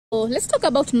So let's talk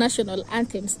about national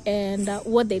anthems and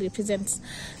what they represent.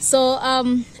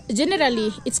 So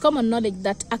generally, it's common knowledge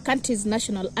that a country's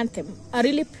national anthem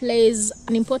really plays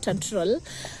an important role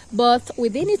both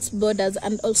within its borders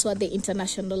and also at the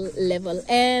international level.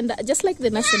 And just like the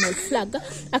national flag,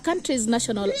 a country's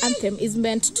national anthem is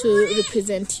meant to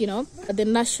represent, the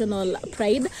national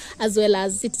pride as well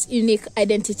as its unique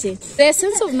identity. The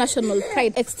sense of national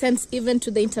pride extends even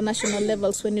to the international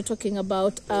levels when you're talking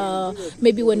about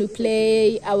maybe when we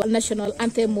play our national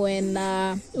anthem when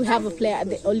we have a play at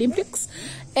the Olympics.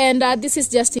 And this is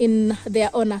just in their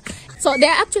honor. So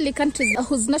there are actually countries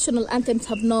whose national anthems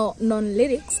have no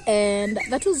lyrics, and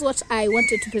that was what I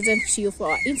wanted to present to you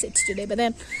for our insight today. But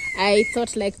then I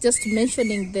thought just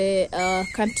mentioning the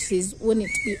countries wouldn't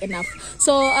be enough.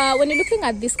 So when you're looking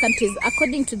at these countries,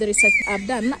 according to the research I've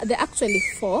done, there are actually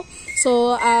 4.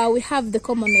 So we have the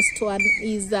commonest one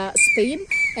is Spain,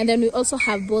 and then we also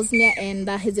have Bosnia and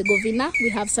Herzegovina. We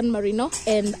have San Marino,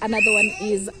 and another one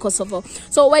is Kosovo.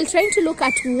 So while trying to look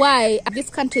at why these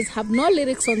countries have no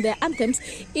lyrics on their anthems,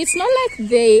 it's not like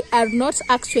they are not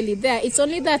actually there. It's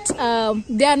only that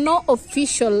there are no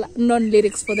official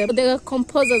non-lyrics for them. The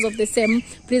composers of the same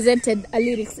presented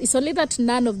lyrics. It's only that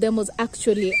none of them was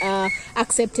actually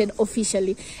accepted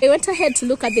officially. I went ahead to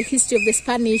look at the history of the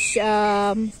Spanish.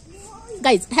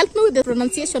 Guys, help me with the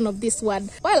pronunciation of this word.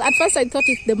 Well, at first I thought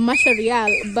it's the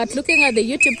Macharil, but looking at the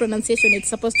YouTube pronunciation, it's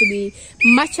supposed to be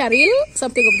Macharil,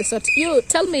 something of the sort. You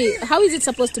tell me, how is it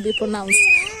supposed to be pronounced?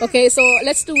 Okay, so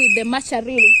let's do with the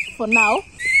Macharil for now.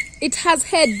 It has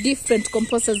had different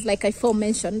composers, like I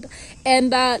mentioned,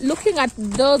 and looking at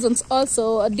those ones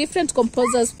also, different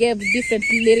composers gave different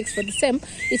lyrics for the same.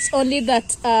 It's only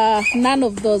that none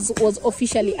of those was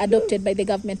officially adopted by the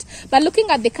government. But looking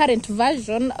at the current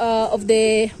version of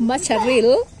the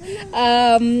Macharil,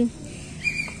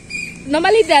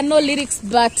 normally there are no lyrics,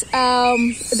 but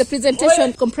the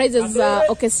presentation comprises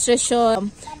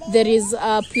orchestration. There is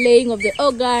playing of the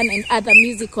organ and other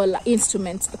musical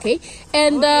instruments, okay?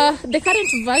 And the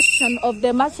current version of the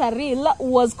Macharil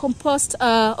was composed,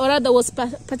 or rather was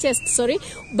purchased,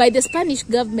 by the Spanish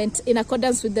government in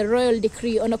accordance with the Royal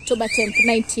Decree on October 10th,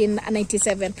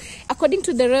 1997. According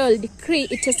to the Royal Decree,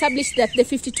 it established that the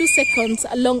 52 seconds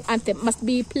long anthem must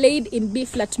be played in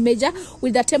B-flat major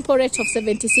with a tempo rate of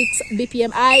 76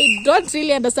 BPM. I don't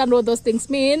really understand what those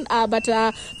things mean, but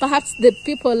perhaps the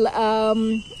people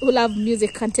who love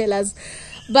music can tell us.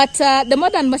 But the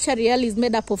modern Macharil is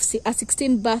made up of a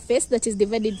 16 bar face that is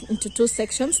divided into 2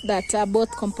 sections that are both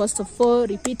composed of 4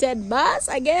 repeated bars.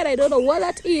 Again, I don't know what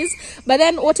that is. But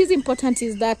then what is important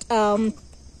is that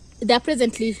there are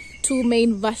presently 2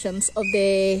 main versions of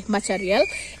the Macharil,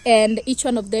 and each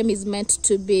one of them is meant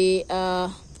to be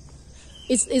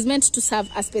is meant to serve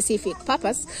a specific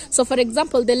purpose. So for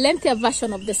example, the lengthier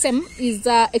version of the same is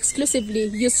exclusively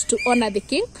used to honor the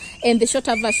king, and the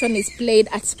shorter version is played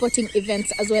at sporting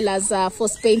events as well as for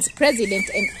Spain's president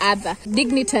and other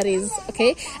dignitaries,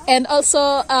 okay? And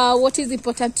also what is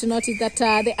important to note is that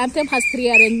the anthem has 3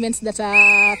 arrangements that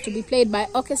are to be played by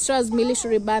orchestras,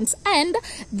 military bands, and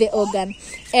the organ.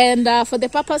 And for the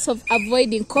purpose of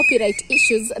avoiding copyright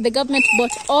issues, the government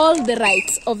bought all the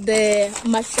rights of the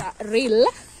Macharil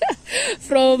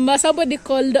from somebody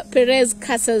called Perez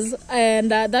Casas, and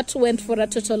that went for a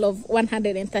total of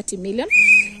 130 million.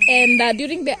 And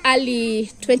during the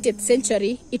early 20th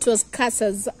century, it was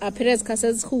Perez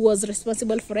Casas, who was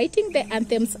responsible for writing the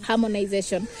anthem's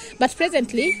harmonization. But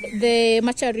presently, the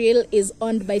Macharil is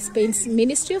owned by Spain's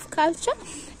Ministry of Culture,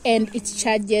 and it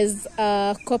charges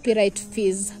copyright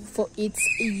fees for its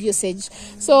usage.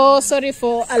 So sorry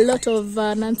for a lot of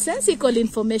nonsensical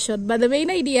information, but the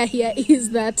main idea here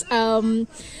is that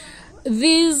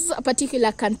these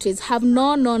particular countries have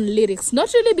no lyrics,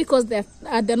 not really because they're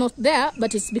not there,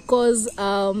 but it's because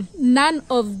none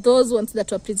of those ones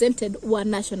that were presented were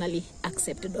nationally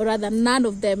accepted, or rather none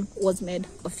of them was made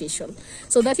official.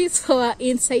 So that is for our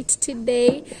insight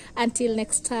today. Until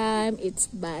next time, it's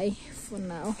bye for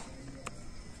now.